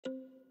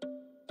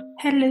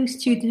Hello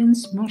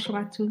students, bonjour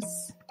à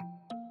tous.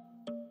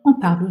 On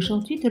parle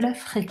aujourd'hui de la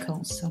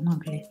fréquence en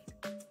anglais.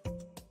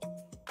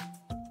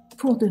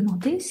 Pour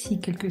demander si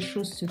quelque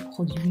chose se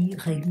produit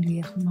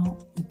régulièrement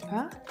ou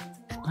pas,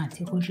 pour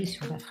interroger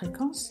sur la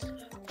fréquence,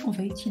 on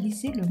va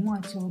utiliser le mot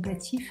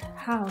interrogatif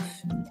how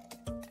often.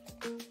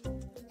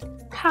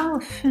 How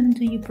often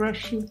do you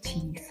brush your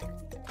teeth?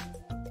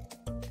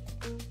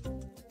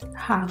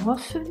 How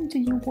often do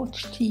you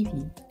watch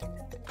TV?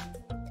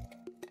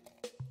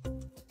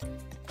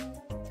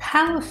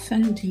 How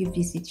often do you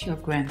visit your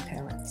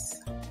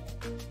grandparents?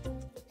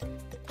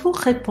 Pour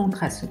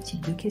répondre à ce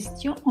type de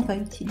question, on va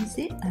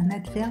utiliser un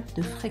adverbe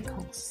de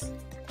fréquence.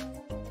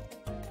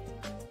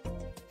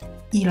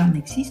 Il en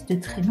existe de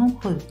très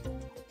nombreux.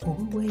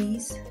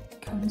 Always,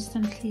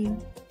 constantly,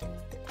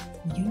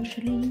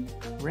 usually,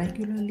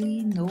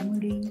 regularly,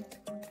 normally,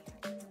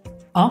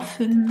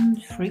 often,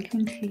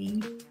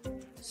 frequently,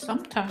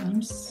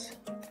 sometimes,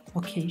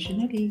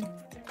 occasionally,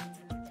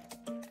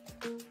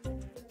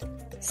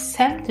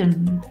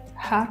 seldom,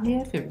 hardly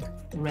ever,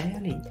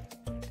 rarely,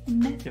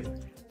 never.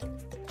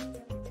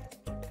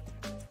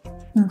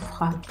 On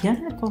fera bien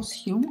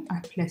attention à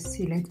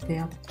placer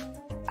l'adverbe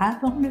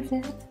avant le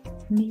verbe,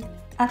 mais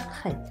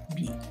après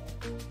be.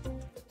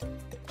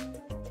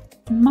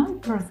 My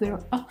brother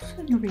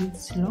often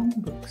reads long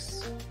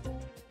books.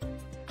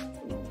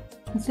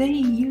 They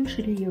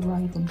usually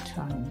arrive on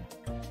time.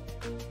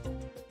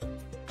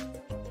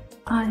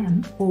 I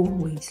am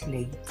always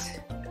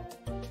late.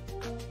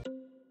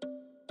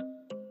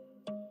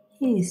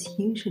 He is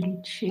usually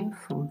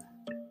cheerful.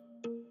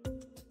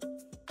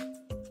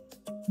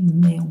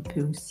 Mais on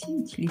peut aussi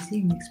utiliser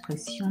une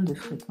expression de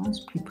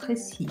fréquence plus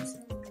précise.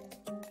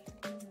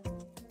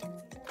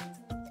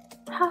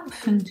 How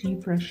often do you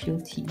brush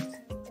your teeth?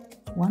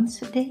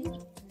 Once a day?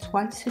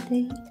 Twice a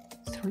day?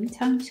 3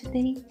 times a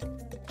day?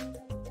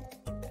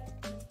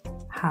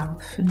 How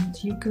often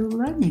do you go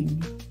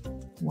running?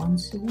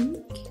 Once a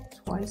week?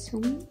 Twice a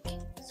week?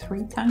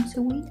 3 times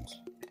a week?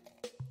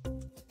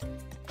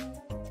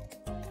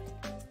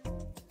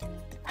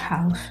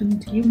 How often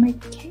do you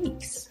make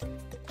cakes?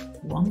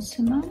 Once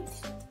a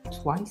month?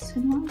 Twice a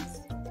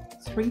month?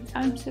 3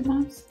 times a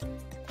month?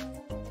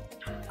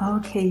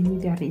 Okay,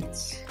 you got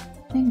it.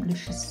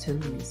 English is so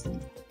easy.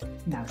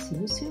 Now see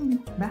you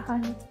soon.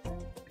 Bye.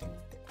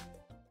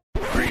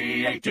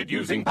 Created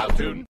using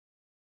Powtoon.